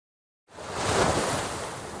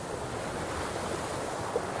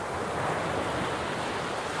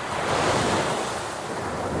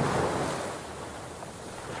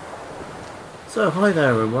So, hi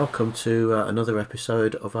there, and welcome to another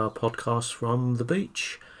episode of our podcast from the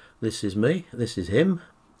beach. This is me, this is him.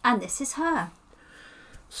 And this is her.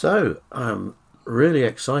 So, I'm really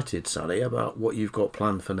excited, Sally, about what you've got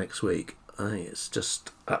planned for next week. I think it's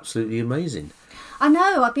just absolutely amazing. I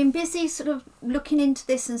know, I've been busy sort of looking into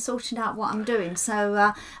this and sorting out what I'm doing.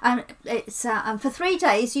 So, it's for 3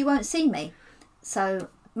 days you won't see me. So,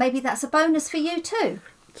 maybe that's a bonus for you too.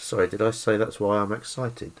 Sorry, did I say that's why I'm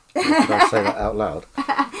excited? Did I say that out loud?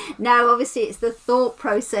 No, obviously it's the thought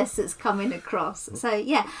process that's coming across. So,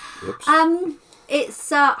 yeah. Whoops. It's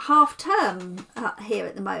half term here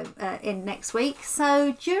at the moment in next week.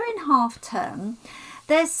 So, during half term,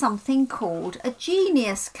 there's something called a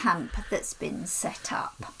Genius Camp that's been set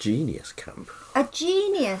up. Genius Camp? A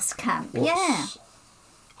Genius Camp, yeah.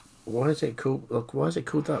 Why is it called? Why is it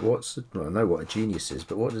called that? I know what a genius is,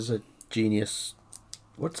 but what is a genius?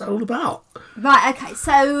 What's that all about? Right. Okay.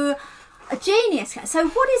 So, a genius. So,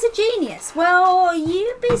 what is a genius? Well,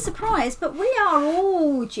 you'd be surprised, but we are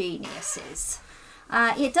all geniuses.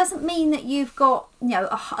 It doesn't mean that you've got,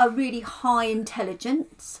 a really high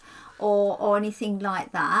intelligence or anything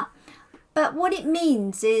like that. But what it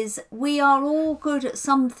means is we are all good at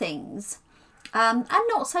some things, and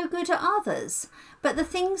not so good at others. But the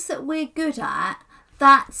things that we're good at,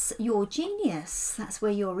 that's your genius. That's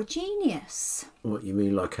where you're a genius. What, you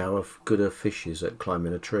mean like how good a fish is at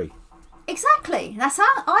climbing a tree? Exactly. That's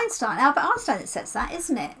Albert Einstein that says that,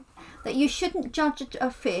 isn't it? That you shouldn't judge a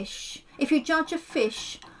fish. If you judge a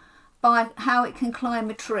fish by how it can climb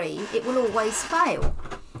a tree, it will always fail.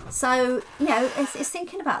 So, it's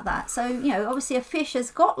thinking about that. So, obviously a fish has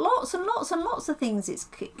got lots and lots and lots of things it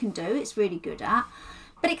can do, it's really good at,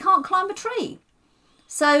 but it can't climb a tree.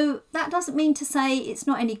 So that doesn't mean to say it's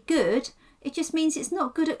not any good. It just means it's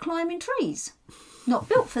not good at climbing trees. Not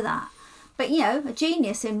built for that. But, a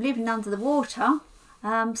genius in living under the water,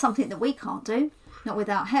 something that we can't do, not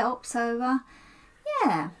without help. So,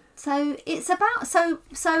 yeah. So it's about,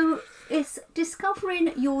 so it's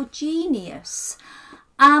discovering your genius.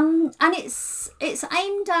 And it's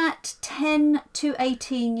aimed at 10 to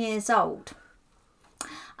 18 years old.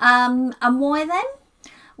 And why then?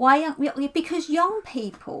 Why? Because young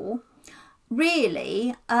people,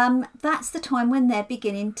 really, that's the time when they're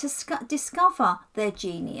beginning to discover their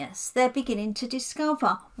genius. They're beginning to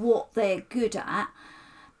discover what they're good at.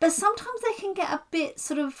 But sometimes they can get a bit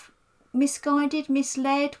sort of misguided,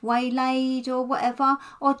 misled, waylaid or whatever,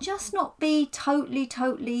 or just not be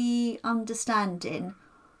totally understanding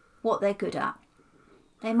what they're good at.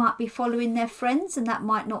 They might be following their friends and that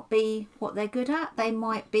might not be what they're good at. They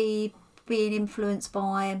might be being influenced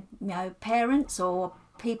by parents or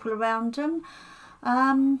people around them,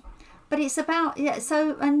 but it's about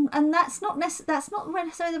so and that's not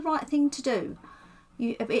necessarily the right thing to do.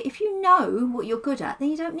 If you know what you're good at, then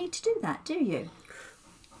you don't need to do that, do you?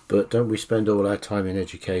 But don't we spend all our time in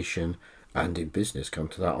education and in business, come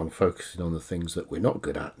to that, on focusing on the things that we're not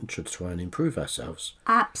good at and to try and improve ourselves?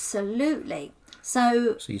 Absolutely.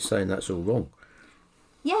 So you're saying that's all wrong?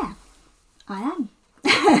 Yeah, I am.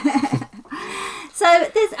 So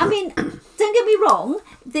don't get me wrong,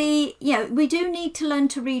 we do need to learn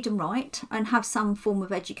to read and write and have some form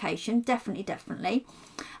of education, definitely.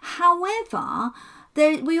 However,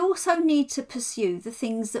 we also need to pursue the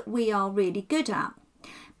things that we are really good at,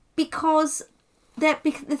 because the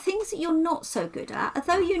things that you're not so good at,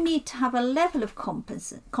 although you need to have a level of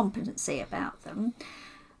competency about them,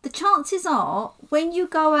 the chances are when you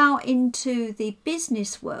go out into the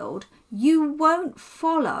business world, you won't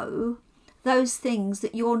follow those things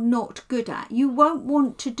that you're not good at. You won't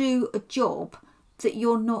want to do a job that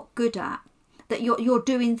you're not good at, that you're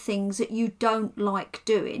doing things that you don't like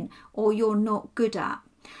doing or you're not good at.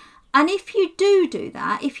 And if you do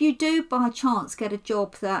that, if you do by chance get a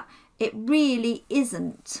job that it really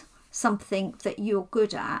isn't something that you're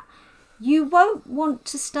good at, you won't want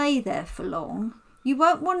to stay there for long. You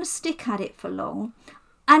won't want to stick at it for long.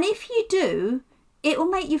 And if you do, it will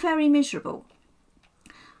make you very miserable.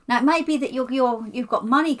 Now, it may be that you've got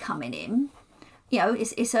money coming in,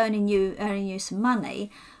 it's earning you some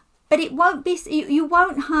money, but it won't be. You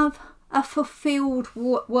won't have a fulfilled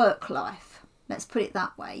work life. Let's put it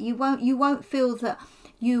that way. You won't feel that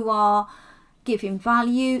you are giving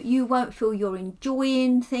value. You won't feel you're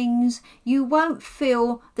enjoying things. You won't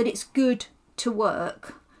feel that it's good to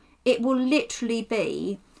work. It will literally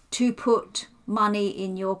be to put money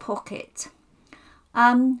in your pocket.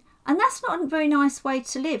 And that's not a very nice way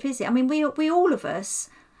to live, is it? I mean, we all of us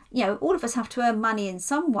have to earn money in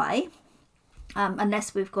some way,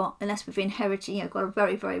 unless we've inherited, got a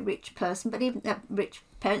very, very rich person. But even that rich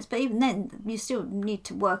parents, but even then you still need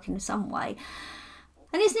to work in some way.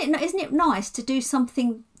 And isn't it nice to do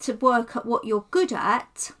something to work at what you're good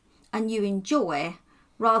at and you enjoy,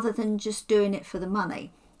 rather than just doing it for the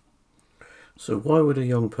money? So why would a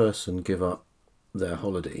young person give up their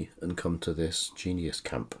holiday and come to this genius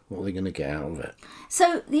camp? What are they going to get out of it?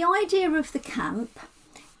 So the idea of the camp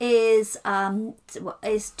is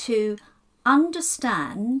to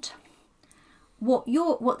understand what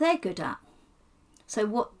they're good at. So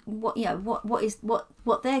what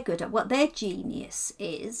they're good at, what their genius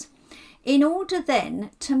is, in order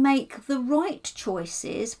then to make the right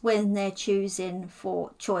choices when they're choosing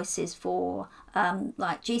for choices for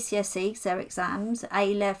like GCSEs, their exams,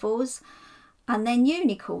 A levels, and then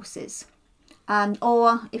uni courses,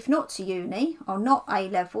 or if not to uni or not A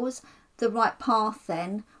levels, the right path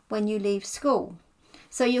then when you leave school.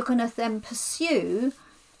 So you're going to then pursue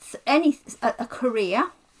a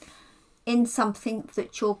career in something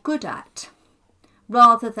that you're good at,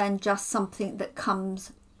 rather than just something that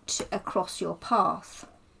comes across your path.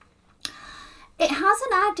 It has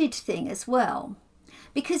an added thing as well,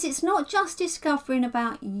 because it's not just discovering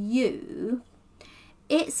about you,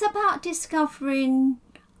 it's about discovering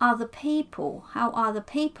other people, how other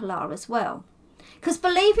people are as well. Because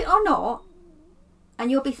believe it or not,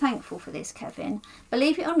 and you'll be thankful for this, Kevin,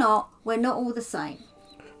 believe it or not, we're not all the same.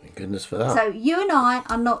 Thank goodness for that. So you and I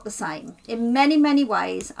are not the same in many, many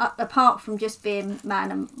ways, apart from just being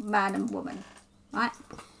man and woman, right?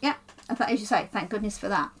 Yeah, as you say, thank goodness for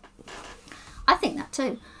that. I think that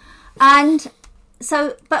too. And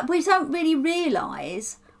so, but we don't really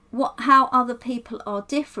realise how other people are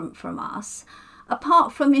different from us,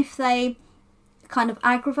 apart from if they kind of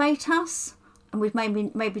aggravate us, and we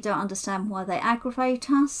maybe don't understand why they aggravate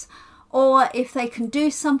us, or if they can do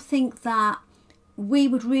something that we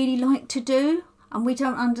would really like to do and we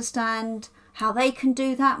don't understand how they can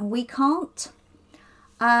do that and we can't.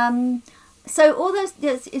 So all those,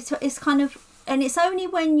 it's kind of, and it's only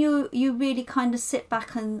when you really kind of sit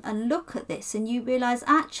back and look at this and you realise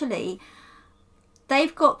actually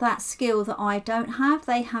they've got that skill that I don't have,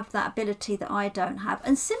 they have that ability that I don't have,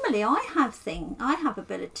 and similarly I have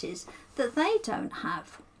abilities that they don't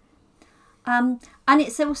have. And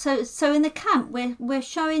it's also, so in the camp we're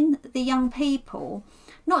showing the young people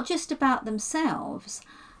not just about themselves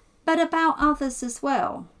but about others as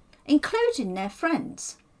well, including their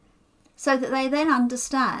friends, so that they then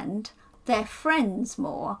understand their friends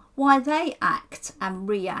more, why they act and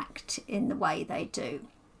react in the way they do.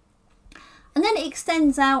 And then it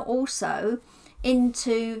extends out also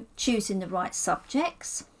into choosing the right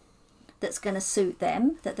subjects that's going to suit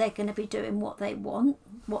them, that they're going to be doing what they want,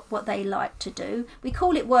 what they like to do. We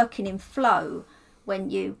call it working in flow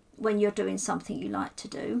when you're doing something you like to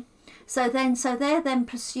do. So they're then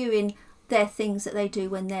pursuing their things that they do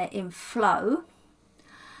when they're in flow.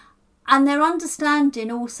 And they're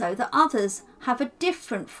understanding also that others have a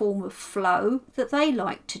different form of flow that they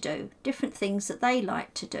like to do, different things that they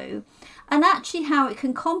like to do, and actually how it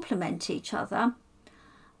can complement each other.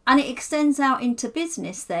 And it extends out into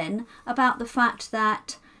business then, about the fact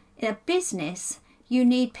that in a business you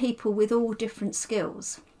need people with all different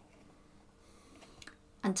skills,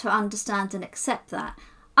 and to understand and accept that.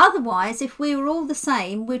 Otherwise, if we were all the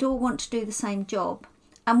same, we'd all want to do the same job,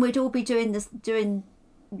 and we'd all be doing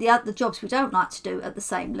the other jobs we don't like to do at the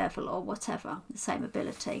same level or whatever, the same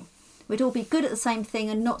ability. We'd all be good at the same thing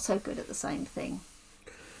and not so good at the same thing.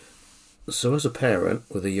 So as a parent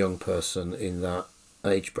with a young person in that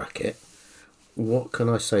age bracket, what can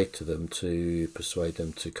I say to them to persuade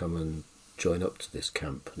them to come and join up to this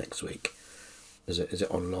camp next week? Is it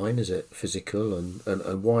online? Is it physical?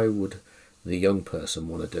 And why would the young person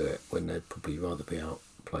want to do it when they'd probably rather be out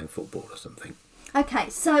playing football or something? Okay,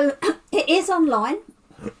 so it is online.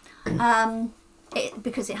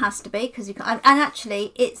 Because it has to be, because you can, and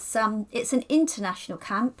actually it's an international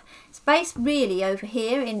camp. It's based really over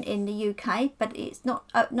here in the UK, but it's not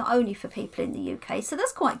only for people in the UK. So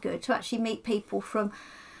that's quite good to actually meet people from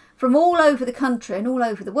all over the country and all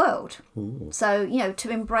over the world. Ooh. So to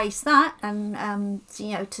embrace that and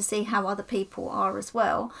to see how other people are as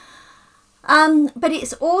well. But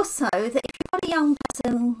it's also that if you've got a young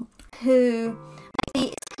person who maybe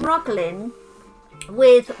is struggling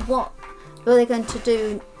with what they're going to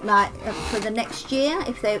do, like for the next year,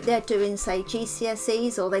 if they're doing say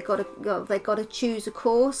GCSEs, or they've got to choose a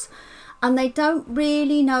course and they don't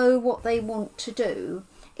really know what they want to do,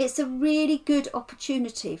 it's a really good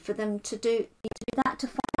opportunity for them to do that, to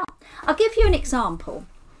find out. I'll give you an example.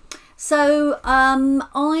 So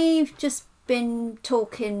I've just been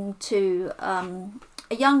talking to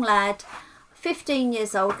a young lad 15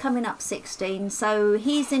 years old, coming up 16, so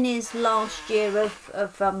he's in his last year of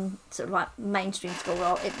sort of like mainstream school,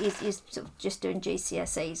 or he's sort of just doing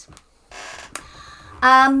GCSEs.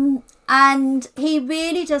 And he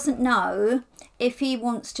really doesn't know if he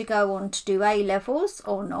wants to go on to do A-levels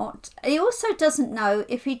or not. He also doesn't know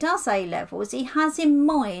if he does A-levels. He has in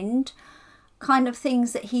mind kind of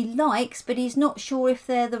things that he likes, but he's not sure if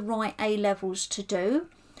they're the right A-levels to do.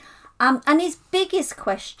 And his biggest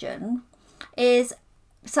question is,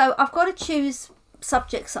 so I've got to choose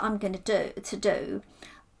subjects that I'm going to do,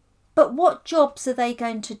 but what jobs are they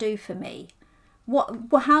going to do for me?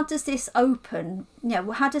 How does this open?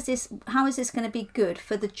 How is this going to be good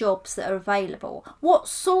for the jobs that are available? What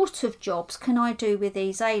sort of jobs can I do with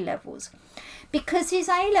these A-levels? Because his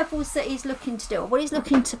A-levels that he's looking to do, or what he's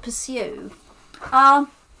looking to pursue, are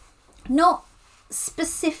not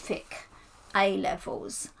specific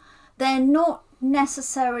A-levels. They're not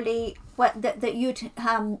necessarily that you'd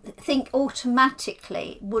think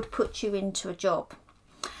automatically would put you into a job.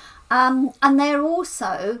 And they're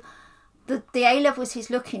also, the A-levels he's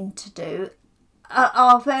looking to do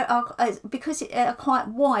are quite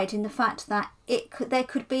wide in the fact that there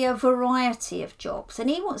could be a variety of jobs, and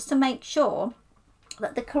he wants to make sure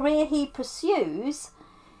that the career he pursues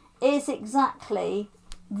is exactly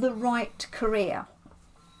the right career.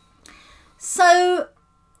 So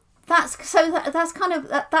that's kind of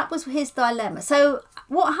that was his dilemma. So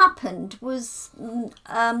what happened was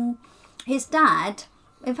his dad.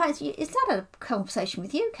 In fact, his dad had a conversation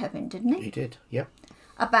with you, Kevin, didn't he? He did, yep.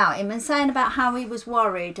 About him, and saying about how he was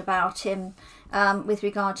worried about him with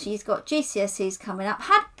regard to, he's got GCSEs coming up.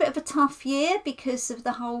 Had a bit of a tough year because of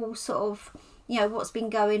the whole sort of, what's been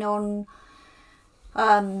going on,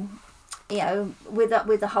 with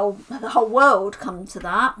the whole world come to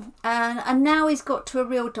that. And now he's got to a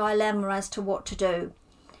real dilemma as to what to do.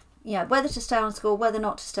 Whether to stay on school, whether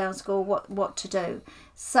not to stay on school, what to do.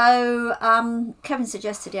 So Kevin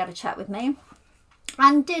suggested he had a chat with me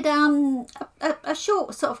and did a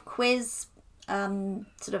short sort of quiz,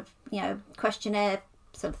 questionnaire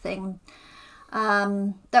sort of thing.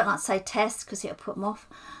 Don't like to say test because it'll put them off.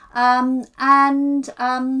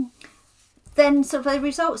 Then sort of the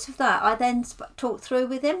results of that, I then talked through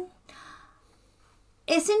with him.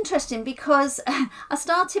 It's interesting because I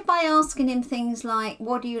started by asking him things like,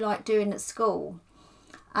 what do you like doing at school?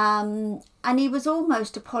 And he was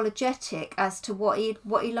almost apologetic as to what he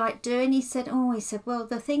liked doing. He said, well,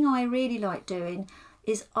 the thing I really like doing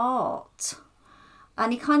is art.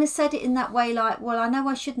 And he kind of said it in that way, like, well, I know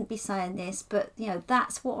I shouldn't be saying this, but,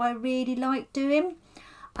 that's what I really like doing.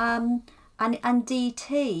 And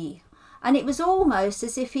DT. And it was almost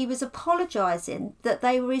as if he was apologising that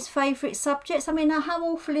they were his favourite subjects. I mean, how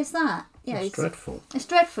awful is that? It's dreadful. It's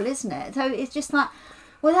dreadful, isn't it? So it's just like,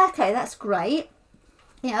 well, okay, that's great.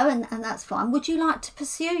 And that's fine. Would you like to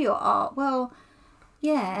pursue your art? Well,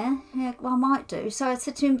 yeah, well, I might do. So I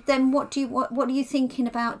said to him, then what are you thinking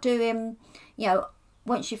about doing,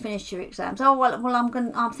 once you finish your exams? Oh, well,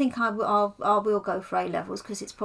 I think I will go for A-levels because it's